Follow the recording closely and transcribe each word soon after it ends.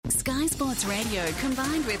Sky Sports Radio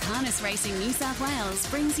combined with Harness Racing New South Wales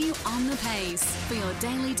brings you On the Pace for your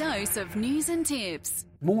daily dose of news and tips.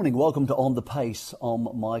 Morning, welcome to On the Pace. I'm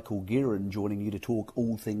Michael Guerin, joining you to talk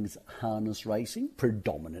all things harness racing,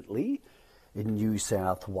 predominantly in New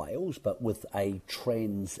South Wales, but with a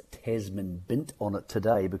Trans-Tasman bent on it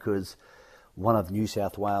today because one of New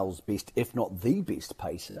South Wales' best, if not the best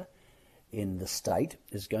pacer in the state,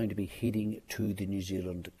 is going to be heading to the New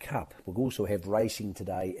Zealand Cup. We'll also have racing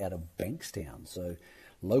today out of Bankstown, so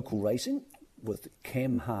local racing with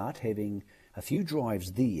Cam Hart having a few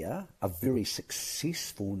drives there, a very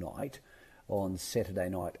successful night on Saturday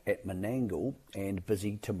night at Menangle, and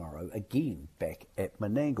busy tomorrow again back at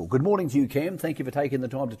Menangle. Good morning to you, Cam. Thank you for taking the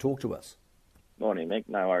time to talk to us. Morning, Mick.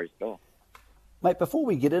 No worries at all. Mate, before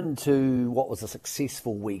we get into what was a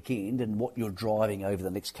successful weekend and what you're driving over the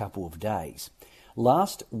next couple of days,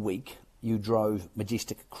 last week you drove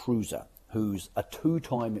Majestic Cruiser, who's a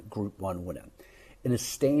two-time Group 1 winner, in a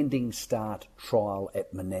standing start trial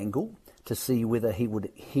at Menangle to see whether he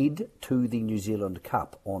would head to the New Zealand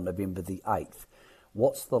Cup on November the 8th.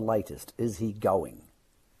 What's the latest? Is he going?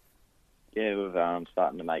 Yeah, we're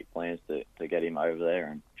starting to make plans to get him over there,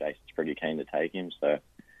 and Jason's pretty keen to take him, so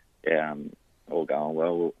yeah, all going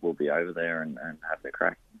well, we'll be over there and having a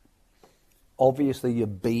crack. Obviously,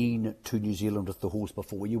 you've been to New Zealand with the horse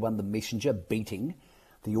before. You won the Messenger, beating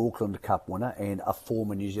the Auckland Cup winner and a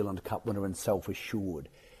former New Zealand Cup winner in Self Assured.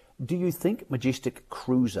 Do you think Majestic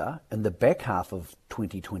Cruiser in the back half of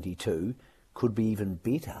 2022 could be even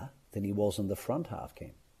better than he was in the front half,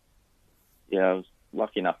 Cam? Yeah, I was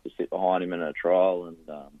lucky enough to sit behind him in a trial, and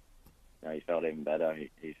he felt even better.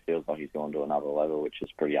 He feels like he's gone to another level, which is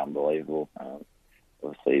pretty unbelievable.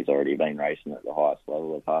 Obviously, he's already been racing at the highest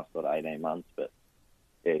level the past 18 months, but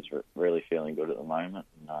yeah, he's really feeling good at the moment,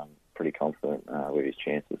 and pretty confident with his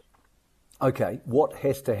chances. Okay, what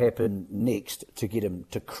has to happen next to get him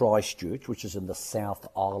to Christchurch, which is in the South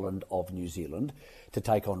Island of New Zealand, to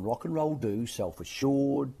take on Rock and Roll Do, Self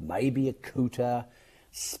Assured, maybe a Cooter,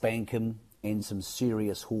 Spankham, and some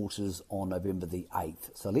serious horses on November the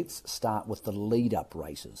 8th. So let's start with the lead-up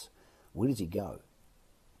races. Where does he go?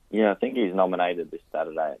 Yeah, I think he's nominated this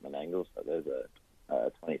Saturday at Menangle, so there's a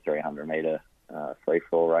 2,300 metre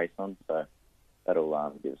free-fall race on, so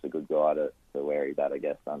that'll give us a good guide to where he's at, I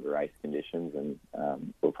guess, under race conditions,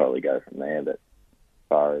 and we'll probably go from there. But as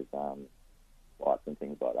far as lights and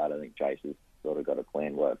things like that, I think Jason's sort of got a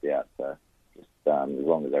plan worked out, so just as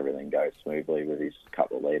long as everything goes smoothly with his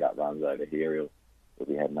couple of lead-up runs over here, he'll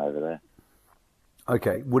be heading over there.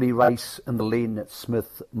 Okay, would he race in the Len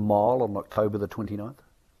Smith Mile on October the 29th?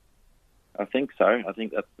 I think so. I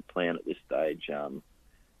think that's the plan at this stage.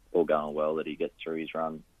 All going well, that he gets through his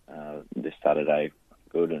run this Saturday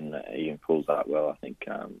good, and he pulls that well. I think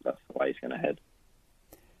that's the way he's going to head.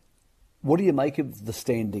 What do you make of the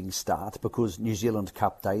standing start? Because New Zealand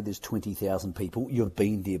Cup Day, there's 20,000 people. You've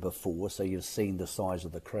been there before, so you've seen the size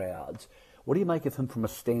of the crowds. What do you make of him from a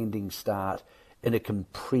standing start in a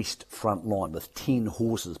compressed front line with 10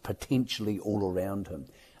 horses potentially all around him?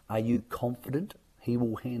 Are you confident he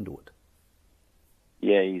will handle it?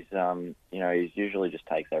 Yeah, he's he's usually just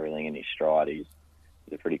takes everything in his stride. He's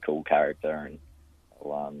a pretty cool character, and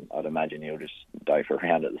I'd imagine he'll just dope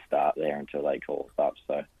around at the start there until they call us up.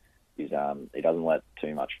 So he doesn't let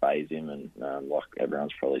too much faze him, and like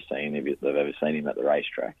everyone's probably seen, if they've ever seen him at the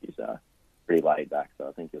racetrack, he's pretty laid back. So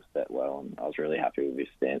I think he'll step well, and I was really happy with his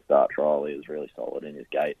stand-start trial. He was really solid in his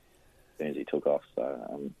gait as soon as he took off. So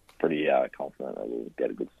I'm pretty confident that we'll get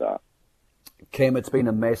a good start. Cam, it's been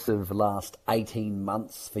a massive last 18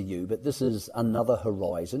 months for you, but this is another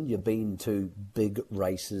horizon. You've been to big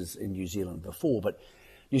races in New Zealand before, but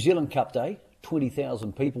New Zealand Cup Day,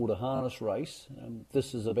 20,000 people to harness race.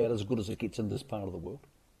 This is about as good as it gets in this part of the world.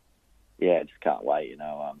 Yeah, I just can't wait.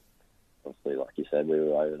 Obviously, like you said, we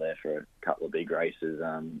were over there for a couple of big races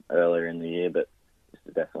earlier in the year, but this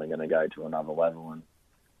is definitely going to go to another level. And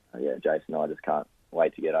Jason and I just can't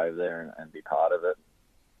wait to get over there and be part of it.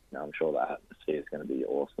 I'm sure the atmosphere is going to be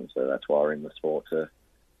awesome, so that's why we're in the sport to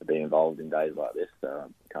be involved in days like this, so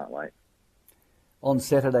I can't wait. On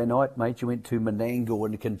Saturday night, mate, you went to Menangle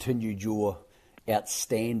and continued your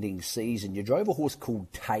outstanding season. You drove a horse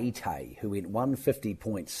called Tay Tay, who went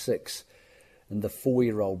 150.6 in the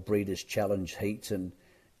 4-year-old Breeders' Challenge heats, and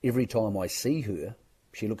every time I see her,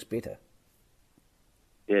 she looks better.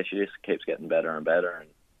 Yeah, she just keeps getting better and better,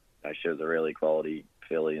 and she was a really quality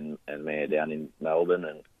filly and mare down in Melbourne,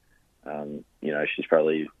 and she's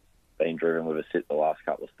probably been driven with a sit the last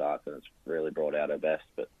couple of starts, and it's really brought out her best.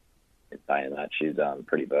 But in saying that, she's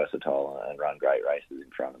pretty versatile and run great races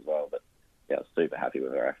in front as well. But yeah, I was super happy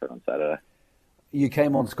with her effort on Saturday. You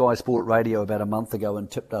came on Sky Sport Radio about a month ago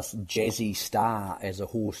and tipped us Jazzy Star as a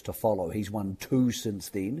horse to follow. He's won 2 since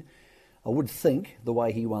then. I would think, the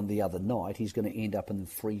way he won the other night, he's going to end up in the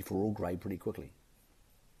free-for-all grade pretty quickly.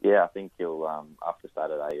 Yeah, I think he'll, after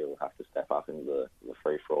Saturday, he'll have to step up into the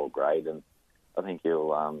free-for-all grade, and I think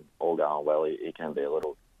he'll, all going well, he can be a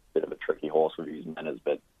little bit of a tricky horse with his manners,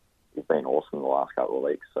 but he's been awesome the last couple of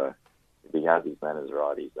weeks, so if he has his manners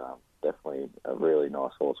right, he's definitely a really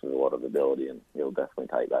nice horse with a lot of ability, and he'll definitely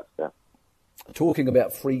take that step. Talking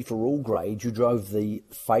about free-for-all grade, you drove the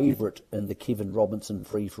favourite in the Kevin Robinson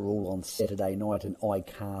free-for-all on Saturday night, and I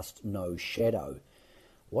Cast No Shadow.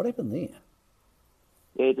 What happened there?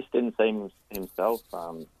 Yeah, he just didn't seem himself.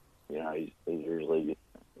 He's usually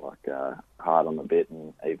hard on the bit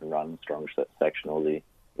and even running strong sectionals.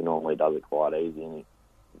 He normally does it quite easy, and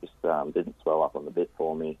he just didn't swell up on the bit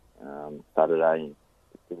for me Saturday.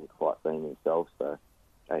 He didn't quite seem himself, so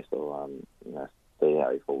Chase will see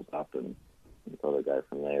how he falls up and sort of go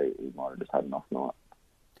from there. He might have just had an off night.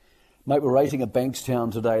 Mate, we're racing at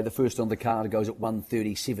Bankstown today. The first on the card goes at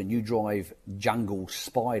 1:37. You drive Jungle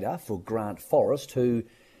Spider for Grant Forrest, who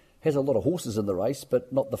has a lot of horses in the race,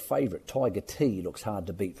 but not the favourite. Tiger T looks hard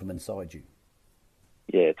to beat from inside you.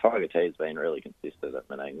 Yeah, Tiger T has been really consistent at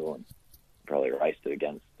Menangle and probably raced it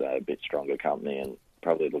against a bit stronger company, and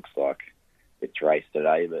probably looks like it's raced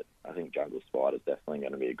today, but I think Jungle Spider is definitely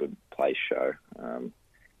going to be a good place show.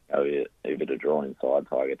 If it had drawn inside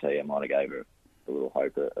Tiger T, I might have gave her a little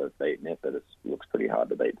hope of beating it, but it looks pretty hard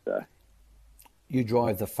to beat today. You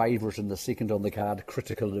drive the favourite in the second on the card,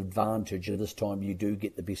 Critical Advantage, and this time you do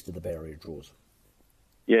get the best of the barrier draws.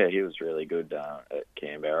 Yeah, he was really good at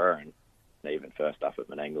Canberra, and even first up at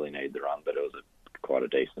Menangle, he needed the run, but it was quite a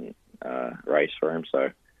decent race for him. So,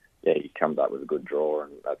 yeah, he comes up with a good draw,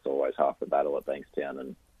 and that's always half the battle at Bankstown,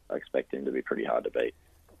 and I expect him to be pretty hard to beat.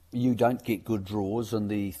 You don't get good draws in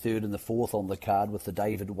the third and the fourth on the card with the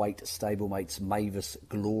David Waite stablemates Mavis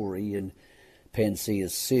Glory and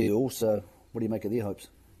Pansea's Seal. So what do you make of their hopes?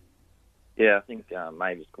 Yeah, I think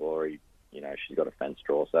Mavis Glory, she's got a fence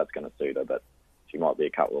draw, so that's going to suit her, but she might be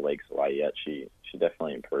a couple of weeks away yet. She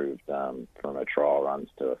definitely improved from her trial runs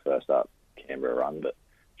to her first up Canberra run, but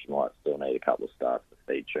she might still need a couple of starts to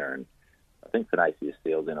feature. And I think Pansea's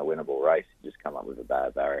Seal's in a winnable race. He just come up with a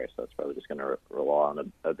bad barrier, so it's probably just going to rely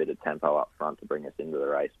on a bit of tempo up front to bring us into the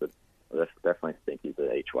race. But I definitely think he's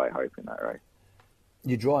an each-way hope in that race.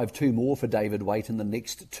 You drive 2 more for David Waite in the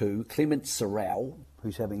next 2. Clement Sorrell,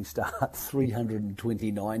 who's having start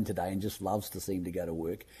 329 today and just loves to seem to go to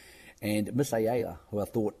work. And Miss Ayala, who I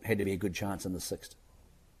thought had to be a good chance in the 6th.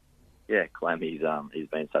 Yeah, Clem, he's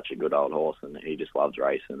been such a good old horse, and he just loves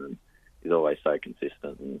racing, and he's always so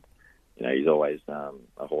consistent, and he's always a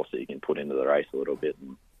horse that you can put into the race a little bit,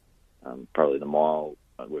 and probably the mile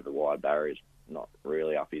with a wide barrier is not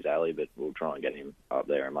really up his alley, but we'll try and get him up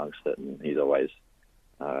there amongst it, and he's always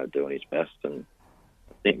doing his best. And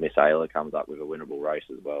I think Miss Ayla comes up with a winnable race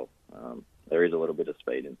as well. There is a little bit of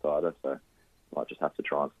speed inside her, so might just have to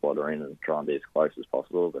try and slot her in and try and be as close as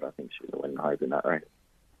possible, but I think she's a winning hope in that race.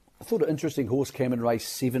 I thought an interesting horse came in race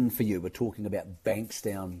 7 for you. We're talking about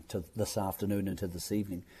Bankstown to this afternoon into this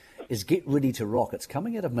evening. Is Get Ready to Rock. It's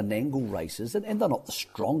coming out of Menangle races, and they're not the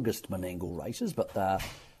strongest Menangle races, but they're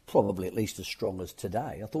probably at least as strong as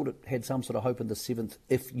today. I thought it had some sort of hope in the 7th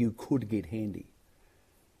if you could get handy.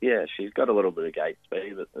 Yeah, she's got a little bit of gate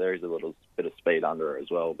speed, but there is a little bit of speed under her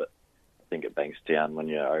as well. But I think at Bankstown, when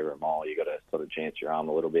you're over a mile, you've got to sort of chance your arm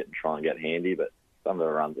a little bit and try and get handy. But some of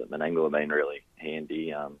the runs at Menangle have been really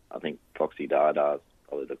handy. I think Foxy Dada is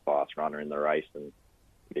probably the class runner in the race, and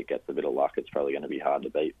if it gets a bit of luck, it's probably going to be hard to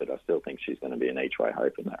beat, but I still think she's going to be an each-way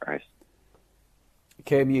hope in that race.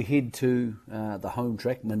 Cam, you head to the home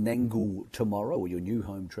track, Menangle, tomorrow, or your new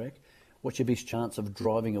home track. What's your best chance of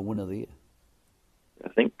driving a winner there? I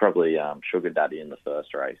think probably Sugar Daddy in the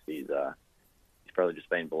first race. He's probably just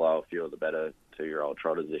been below a few of the better 2-year-old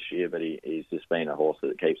trotters this year, but he's just been a horse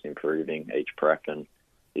that keeps improving each prep, and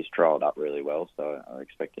he's trialled up really well, so I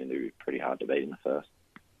expect him to be pretty hard to beat in the first.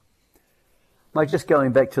 Mate, just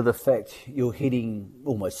going back to the fact you're heading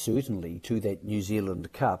almost certainly to that New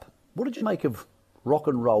Zealand Cup, what did you make of Rock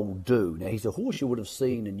and Roll Do? Now, he's a horse you would have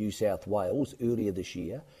seen in New South Wales earlier this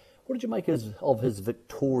year. What did you make of his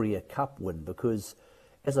Victoria Cup win? Because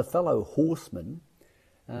as a fellow horseman,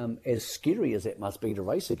 as scary as that must be to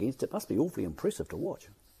race against, it must be awfully impressive to watch.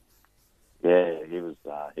 Yeah, he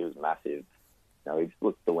was massive. He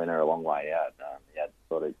looked the winner a long way out. He had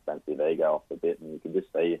sort of expensive ego off the bit, and you could just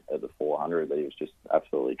see at the 400 that he was just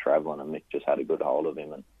absolutely travelling, and Mick just had a good hold of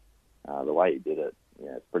him. And the way he did it,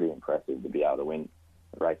 it's pretty impressive to be able to win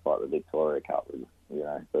a race like the Victoria Cup with,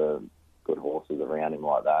 the put horses around him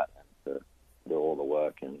like that and to do all the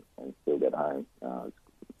work and still get home.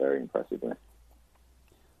 It's very impressive.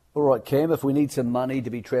 All right, Cam, if we need some money to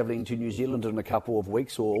be travelling to New Zealand in a couple of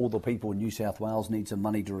weeks, or all the people in New South Wales need some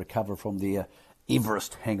money to recover from their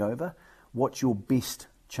Everest hangover, what's your best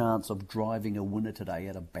chance of driving a winner today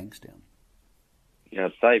out of Bankstown? Yeah,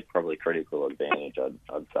 I'd say probably critical advantage.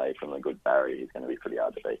 I'd say from a good barrier, he's going to be pretty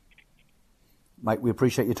hard to beat. Mate, we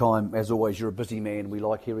appreciate your time. As always, you're a busy man. We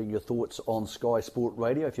like hearing your thoughts on Sky Sport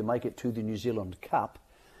Radio. If you make it to the New Zealand Cup,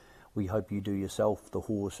 we hope you do yourself, the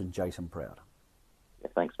horse, and Jason proud. Yeah,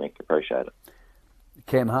 thanks, Mick. Appreciate it.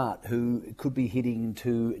 Cam Hart, who could be heading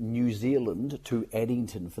to New Zealand, to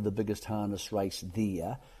Addington for the biggest harness race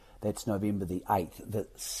there. That's November the 8th, the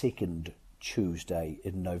second Tuesday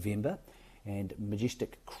in November. And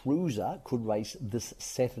Majestic Cruiser could race this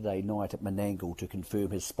Saturday night at Menangle to confirm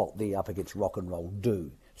his spot there up against Rock and Roll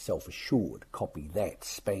Do. Self-assured, copy that,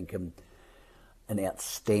 spank him. An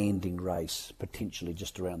outstanding race, potentially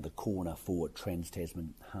just around the corner for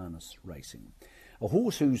Trans-Tasman harness racing. A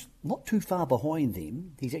horse who's not too far behind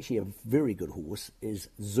them, he's actually a very good horse, is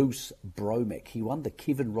Zeus Bromac. He won the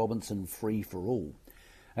Kevin Robinson Free for All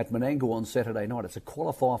at Menangle on Saturday night. It's a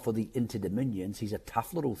qualifier for the Inter-Dominions. He's a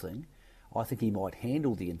tough little thing. I think he might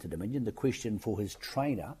handle the Inter-Dominion. The question for his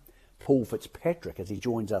trainer, Paul Fitzpatrick, as he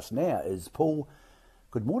joins us now, is, Paul,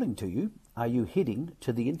 good morning to you. Are you heading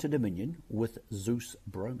to the Inter-Dominion with Zeus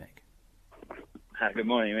Bromac? Good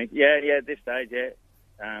morning, Mick. Yeah, at this stage,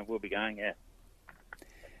 we'll be going, yeah.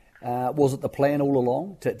 Was it the plan all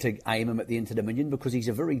along to aim him at the Inter-Dominion? Because he's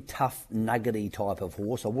a very tough, nuggety type of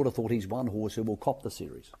horse. I would have thought he's one horse who will cop the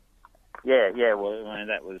series. Yeah, well, I mean,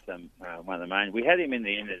 that was one of the main. We had him in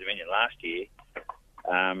the Inter-Dominion last year,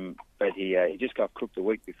 but he just got cooked the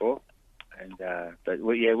week before. And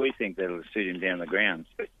we think that'll suit him down the ground,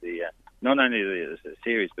 especially not only the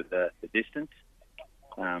series but the distance.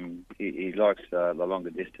 He likes the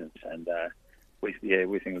longer distance, and we think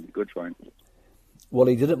it'll be good for him. Well,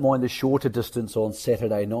 he didn't mind the shorter distance on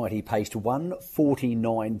Saturday night. He paced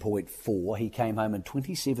 1:49.4. He came home in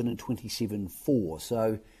 27 and 27.4.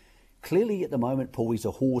 So clearly at the moment, Paul, he's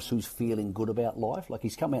a horse who's feeling good about life. Like,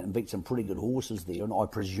 he's come out and beat some pretty good horses there, and I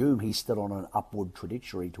presume he's still on an upward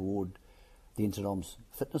trajectory toward the Interdoms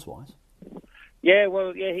fitness-wise. Yeah,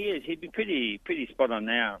 well, yeah, he is. He'd be pretty spot on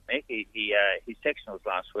now, Mick. His sectionals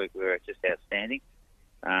last week were just outstanding.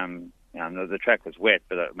 The track was wet,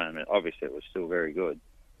 but obviously it was still very good.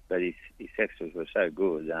 But his sectionals were so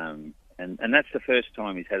good, and that's the first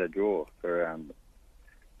time he's had a draw for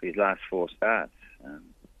his last four starts.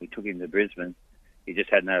 We took him to Brisbane. He just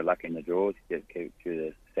had no luck in the draws. He just came through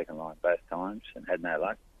the second line both times and had no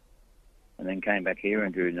luck. And then came back here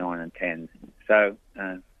and drew 9 and 10. So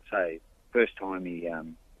first time he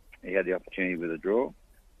had the opportunity with a draw,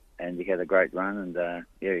 and he had a great run, and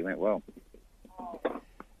he went well.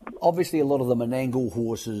 Obviously, a lot of the Menangle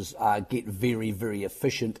horses get very, very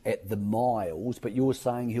efficient at the miles, but you're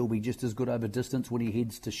saying he'll be just as good over distance when he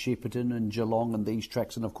heads to Shepparton and Geelong and these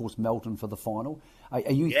tracks, and of course Melton for the final.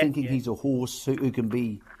 Are you thinking he's a horse who can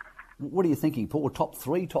be? What are you thinking, Paul? Top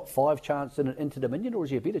 3, top 5 chance in an Inter-Dominion, or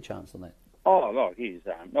is he a better chance than that? Oh, look, he's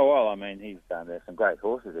there's some great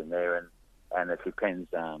horses in there, and it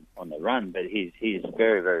depends on the run, but he's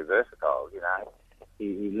very, very versatile. You know,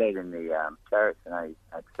 he led in the Chariots, and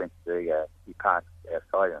at Spencer, he parked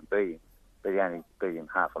outside and beat him, but he only beat him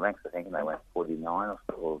half a length, I think, and they went 49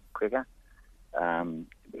 or quicker.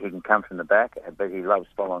 He can come from the back, but he loves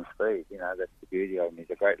full-on speed. You know, that's the beauty of him. He's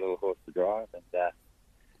a great little horse to drive,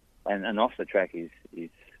 and off the track, he's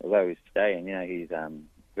although he's staying, you know, he's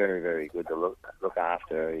very, very good to look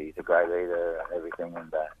after. He's a great eater and everything,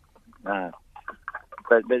 but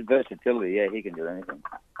versatility, he can do anything.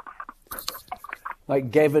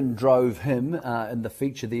 Like Gavin drove him in the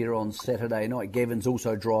feature there on Saturday night. Gavin's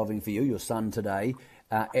also driving for you, your son, today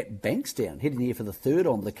at Bankstown, heading here for the third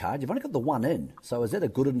on the card. You've only got the one in, so is that a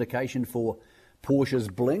good indication for Porsche's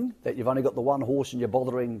Bling, that you've only got the one horse and you're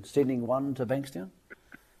bothering sending one to Bankstown?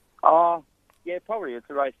 Oh, yeah, probably. It's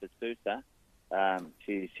a race that suits her.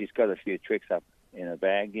 She's got a few tricks up in her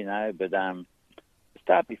bag, you know, but the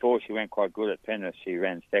start before she went quite good at Penrith. She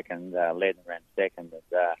ran second, led and ran second, and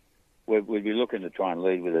we'd be looking to try and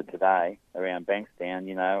lead with her today around Bankstown.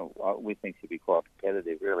 You know, we think she'd be quite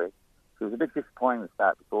competitive, really. She was a bit disappointing the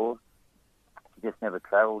start before. She just never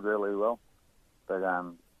travelled really well. But,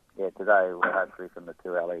 today, hopefully from the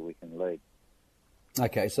 2 alley, we can lead.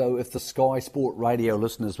 Okay, so if the Sky Sport Radio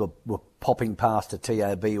listeners were popping past a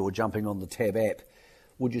TAB or jumping on the Tab app,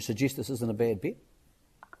 would you suggest this isn't a bad bet?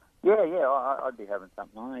 Yeah, I'd be having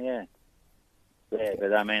something on her, yeah. Yeah,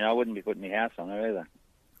 but I mean, I wouldn't be putting my house on her either.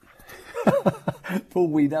 Paul,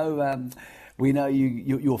 we know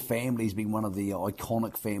your family's been one of the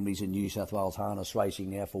iconic families in New South Wales harness racing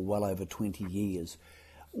now for well over 20 years.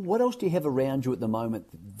 What else do you have around you at the moment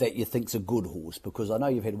that you think's a good horse? Because I know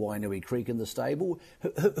you've had Wainui Creek in the stable.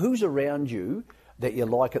 Who's around you that you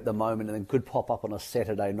like at the moment and then could pop up on a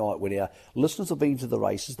Saturday night when our listeners have been to the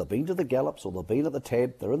races, they've been to the gallops, or they've been at the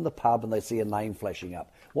tab, they're in the pub and they see a name flashing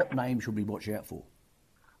up? What name should we watch out for?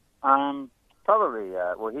 Probably,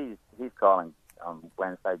 he's calling on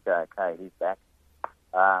Wednesday, JK, he's back.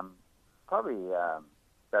 Probably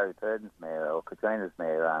Barry Purden's mare, or Katrina's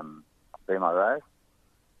mare, Be My Rose.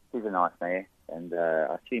 She's a nice mare, and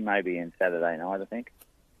she may be in Saturday night, I think.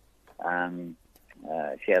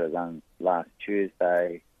 She had it done last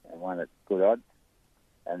Tuesday and won at good odds,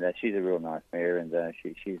 and she's a real nice mare, and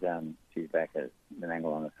she's back at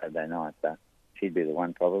Menangle on a Saturday night, so she'd be the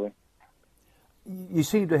one probably. You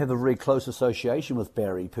seem to have a very close association with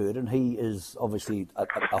Barry Purden. He is obviously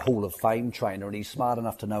a Hall of Fame trainer, and he's smart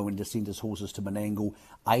enough to know when to send his horses to Menangle,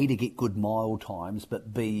 A, to get good mile times,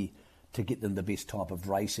 but B, to get them the best type of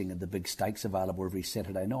racing and the big stakes available every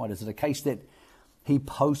Saturday night. Is it a case that he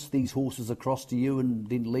posts these horses across to you and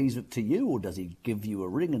then leaves it to you, or does he give you a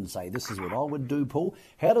ring and say, this is what I would do, Paul?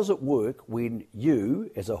 How does it work when you,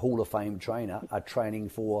 as a Hall of Fame trainer, are training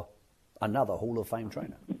for another Hall of Fame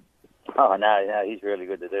trainer? Oh, no, he's really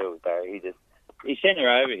good to do with Barry. He sent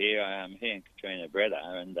her over here, he and Katrina bred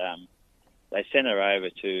her, and they sent her over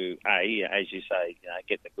to, as you say,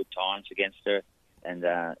 get the good times against her, and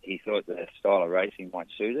he thought the style of racing might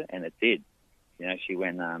suit her, and it did. She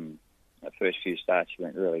went, the first few starts she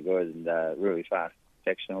went really good and really fast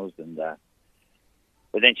sectionals, and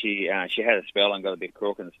but then she had a spell and got a bit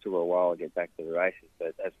crook, and it took her a while to get back to the races.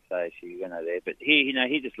 But as I say, she went over there. But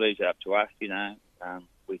he just leaves it up to us.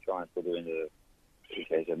 We try and put her into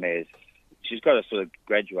the mares. She's got to sort of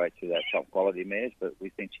graduate to that top quality mares, but we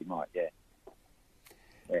think she might, yeah.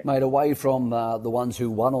 Mate, away from the ones who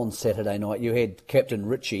won on Saturday night, you had Captain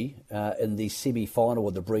Richie in the semi-final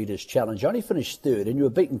of the Breeders' Challenge. You only finished third, and you were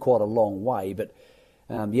beaten quite a long way, but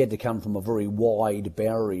you had to come from a very wide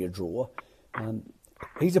barrier draw.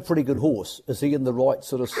 He's a pretty good horse. Is he in the right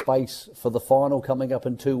sort of space for the final coming up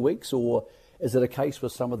in 2 weeks, or is it a case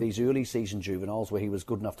with some of these early season juveniles where he was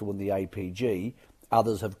good enough to win the APG,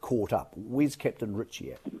 others have caught up? Where's Captain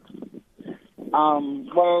Richie at?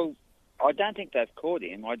 Well, I don't think they've caught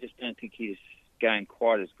him. I just don't think he's going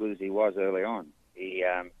quite as good as he was early on.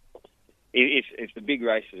 If the big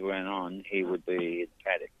races weren't on, he would be in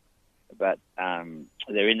paddock. But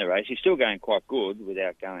they're in the race. He's still going quite good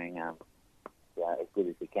without going as good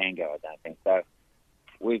as he can go, I don't think. So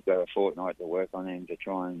we've got a fortnight to work on him to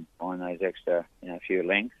try and find those extra few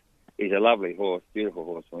lengths. He's a lovely horse, beautiful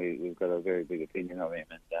horse. We've got a very big opinion of him.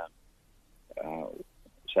 And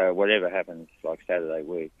so whatever happens, like Saturday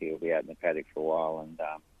week, he'll be out in the paddock for a while and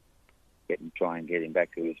try and get him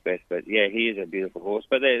back to his best. But yeah, he is a beautiful horse.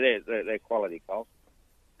 But they're quality colts,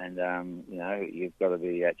 and you've got to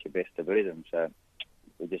be at your best to beat them. So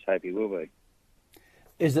we just hope he will be.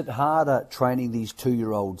 Is it harder training these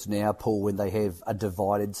 2-year-olds now, Paul, when they have a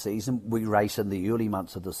divided season? We race in the early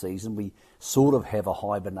months of the season. We sort of have a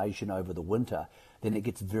hibernation over the winter. Then it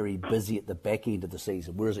gets very busy at the back end of the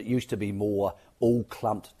season, whereas it used to be more all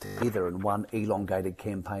clumped together in one elongated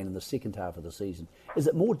campaign in the second half of the season. Is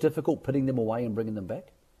it more difficult putting them away and bringing them back?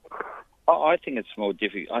 I think it's more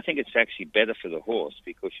difficult. I think it's actually better for the horse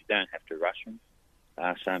because you don't have to rush them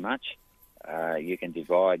so much. You can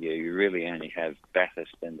divide. You really only have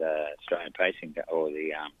Bathurst and Australian Pacing, or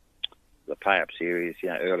the pay-up series,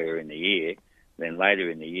 earlier in the year. Then later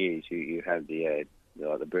in the years, you have the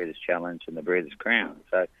Breeders' Challenge and the Breeders' Crown.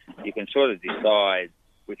 So you can sort of decide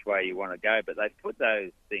which way you want to go. But they've put those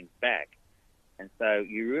things back, and so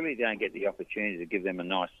you really don't get the opportunity to give them a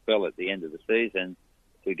nice spell at the end of the season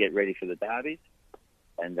to get ready for the derbies.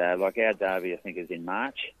 And like our derby, I think, is in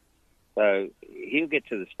March. So he'll get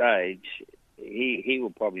to the stage. He will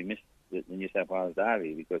probably miss the New South Wales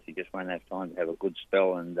Derby because he just won't have time to have a good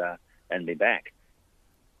spell and be back.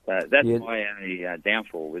 So that's my only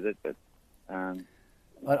downfall with it. But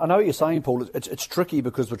I know what you're saying, Paul. It's tricky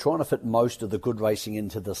because we're trying to fit most of the good racing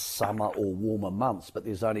into the summer or warmer months, but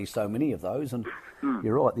there's only so many of those. And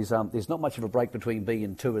you're right. There's not much of a break between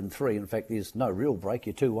being 2 and 3. In fact, there's no real break.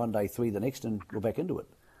 You're 2 one day, 3 the next, and you're back into it.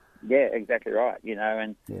 Yeah, exactly right.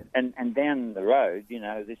 And down the road,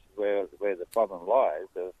 this is where the problem lies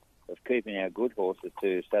of keeping our good horses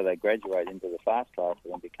so they graduate into the fast classes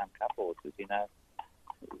and become cup horses.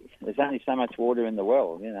 There's only so much water in the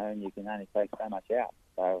well, and you can only take so much out.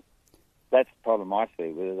 So that's the problem I see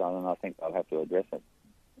with it, and I think they'll have to address it.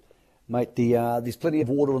 Mate, there's plenty of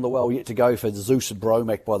water in the well yet to go for Zeus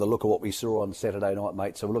Bromac by the look of what we saw on Saturday night,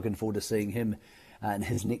 mate. So we're looking forward to seeing him in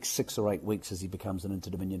his next 6 or 8 weeks as he becomes an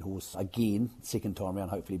Inter-Dominion horse again, second time round,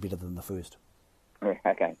 hopefully better than the first.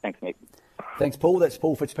 Okay, thanks, Mick. Thanks, Paul. That's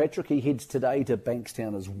Paul Fitzpatrick. He heads today to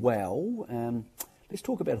Bankstown as well. Let's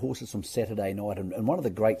talk about horses from Saturday night. And one of the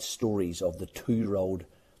great stories of the 2-year-old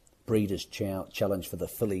Breeders' Challenge for the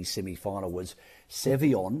fillies semi-final was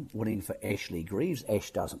Savion winning for Ashley Greaves.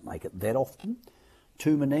 Ash doesn't make it that often.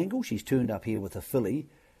 To Menangle, she's turned up here with a filly.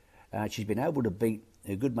 She's been able to beat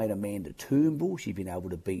her good mate Amanda Turnbull. She's been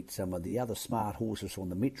able to beat some of the other smart horses from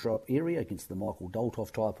the Metro area against the Michael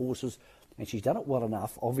Doltoff type horses. And she's done it well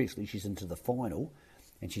enough. Obviously, she's into the final.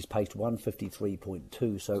 And she's paced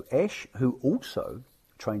 153.2. So Ash, who also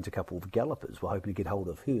trains a couple of gallopers, we're hoping to get hold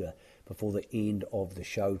of her before the end of the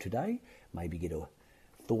show today. Maybe get a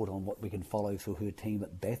thought on what we can follow for her team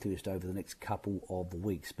at Bathurst over the next couple of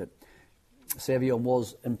weeks. But Savion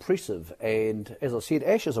was impressive. And as I said,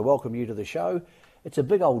 Ash, as I welcome you to the show, it's a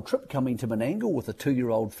big old trip coming to Menangle with a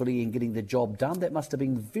 2-year-old filly and getting the job done. That must have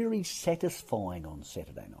been very satisfying on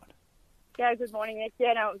Saturday night. Yeah, good morning, Nick.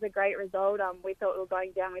 Yeah, no, it was a great result. We thought we were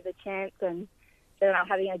going down with a chance and ended up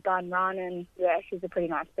having a gun run, and yeah, she's a pretty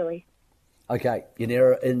nice filly. Okay, you're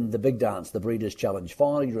now in the big dance, the Breeders' Challenge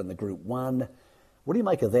final. You're in the Group 1. What do you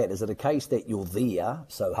make of that? Is it a case that you're there,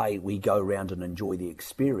 so hey, we go round and enjoy the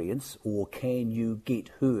experience, or can you get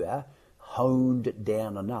her honed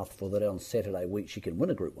down enough for that on Saturday week she can win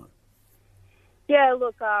a Group 1? Yeah,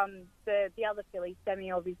 look, the other filly,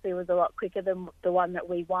 Semi, obviously was a lot quicker than the one that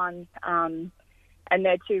we won, and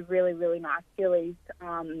they're two really, really nice fillies.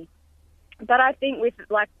 But I think with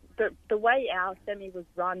like the way our Semi was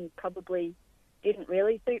run probably didn't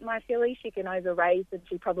really suit my filly. She can over race and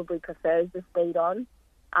she probably prefers the speed on.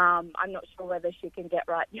 I'm not sure whether she can get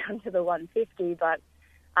right down to the 150, but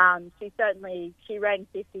she ran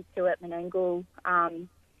 52 at Menangle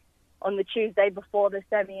on the Tuesday before the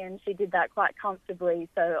Semi, and she did that quite comfortably.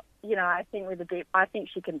 So, you know, I think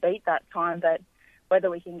she can beat that time, but whether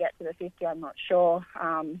we can get to the 50, I'm not sure.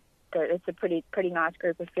 But it's a pretty nice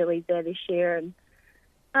group of fillies there this year, and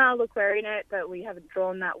look, we're in it, but we haven't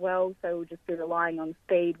drawn that well, so we'll just be relying on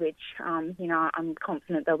speed, which, you know, I'm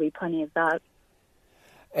confident there'll be plenty of that.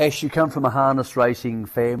 Ash, you come from a harness racing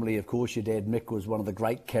family. Of course, your dad, Mick, was one of the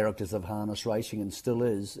great characters of harness racing and still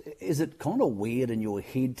is. Is it kind of weird in your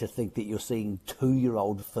head to think that you're seeing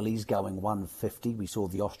 2-year-old fillies going 150? We saw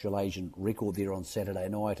the Australasian record there on Saturday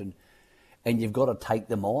night, and you've got to take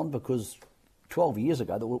them on because 12 years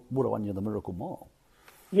ago they would have won you the Miracle Mile.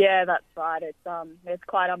 Yeah, that's right. It's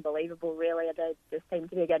quite unbelievable, really. They just seem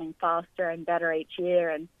to be getting faster and better each year.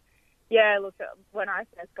 And yeah, look, when I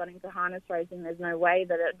first got into harness racing, there's no way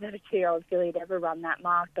that a 2-year-old filly would ever run that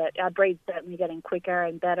mark. But our breed's certainly getting quicker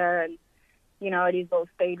and better. And, you know, it is all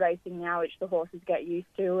speed racing now, which the horses get used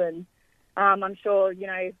to. And I'm sure, you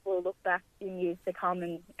know, we'll look back in years to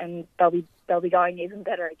come and they'll be going even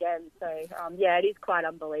better again. So, yeah, it is quite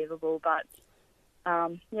unbelievable. But,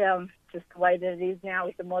 yeah, just the way that it is now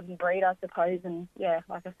with the modern breed, I suppose. And, yeah,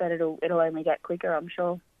 like I said, it'll only get quicker, I'm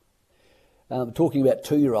sure. Talking about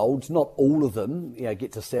 2-year-olds, not all of them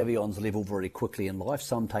get to Savion's level very quickly in life.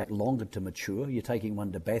 Some take longer to mature. You're taking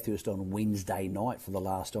one to Bathurst on Wednesday night for the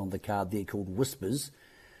last on the card there called Whispers.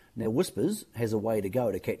 Now, Whispers has a way to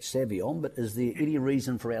go to catch Savion, but is there any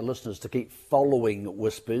reason for our listeners to keep following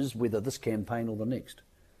Whispers, whether this campaign or the next?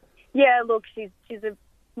 Yeah, look, she's a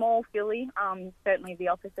small filly, certainly the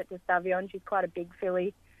opposite to Savion. She's quite a big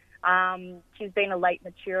filly. She's been a late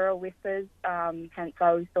maturer, Whispers, hence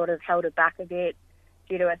I was sort of held her back a bit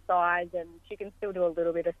due to her size, and she can still do a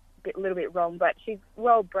little bit wrong, but she's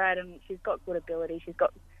well bred and she's got good ability. She's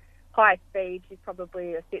got high speed. She's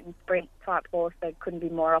probably a sit and sprint type horse, so couldn't be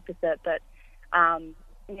more opposite. But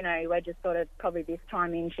you know, we're just sort of probably this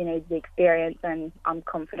time in, she needs the experience, and I'm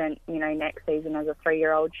confident, you know, next season as a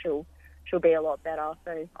 3-year-old she'll be a lot better.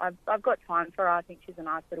 So I've got time for her. I think she's a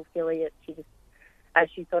nice little filly. She just, as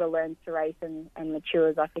she sort of learns to race and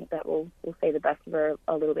matures, I think that we'll see the best of her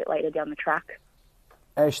a little bit later down the track.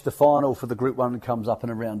 Ash, the final for the Group 1 comes up in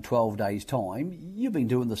around 12 days' time. You've been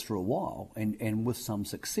doing this for a while and with some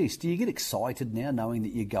success. Do you get excited now knowing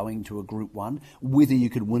that you're going to a Group 1, whether you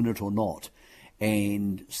could win it or not,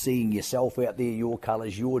 and seeing yourself out there, your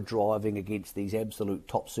colours, you're driving against these absolute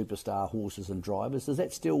top superstar horses and drivers? Does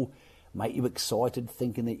that still make you excited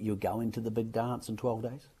thinking that you're going to the big dance in 12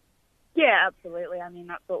 days? Yeah, absolutely. I mean,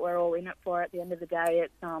 that's what we're all in it for at the end of the day.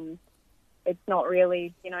 It's not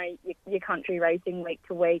really, you know, your country racing week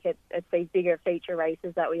to week. It's these bigger feature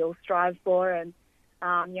races that we all strive for. And,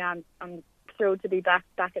 yeah, I'm thrilled to be back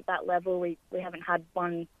at that level. We haven't had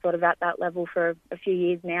one sort of at that level for a few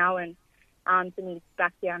years now, and to be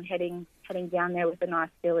back down, heading down there with a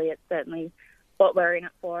nice filly, it's certainly what we're in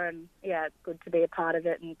it for, and yeah, it's good to be a part of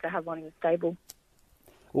it and to have one in the stable.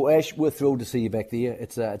 Well, Ash, we're thrilled to see you back there.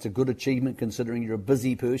 It's a good achievement considering you're a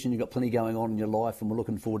busy person. You've got plenty going on in your life, and we're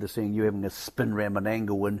looking forward to seeing you having a spin round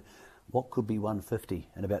Menangle in what could be 150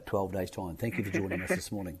 in about 12 days' time. Thank you for joining us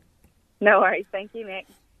this morning. No worries. Thank you, Mick.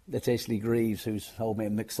 That's Ashley Greaves, whose old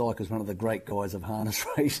man Mick Syke is one of the great guys of harness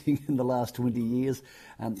racing in the last 20 years.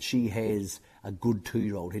 She has a good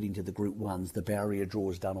 2-year-old heading to the Group 1s. The barrier draw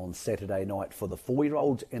is done on Saturday night for the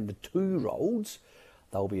 4-year-olds, and the 2-year-olds,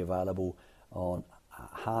 they'll be available on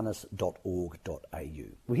harness.org.au.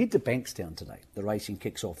 We head to Bankstown today. The racing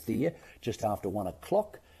kicks off there just after 1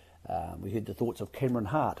 o'clock. We heard the thoughts of Cameron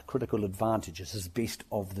Hart. Critical Advantage is his best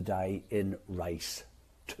of the day in race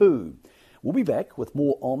 2. We'll be back with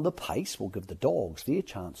more On the Pace. We'll give the dogs their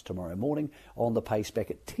chance tomorrow morning. On the Pace back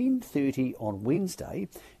at 10:30 on Wednesday.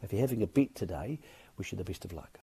 If you're having a bet today, wish you the best of luck.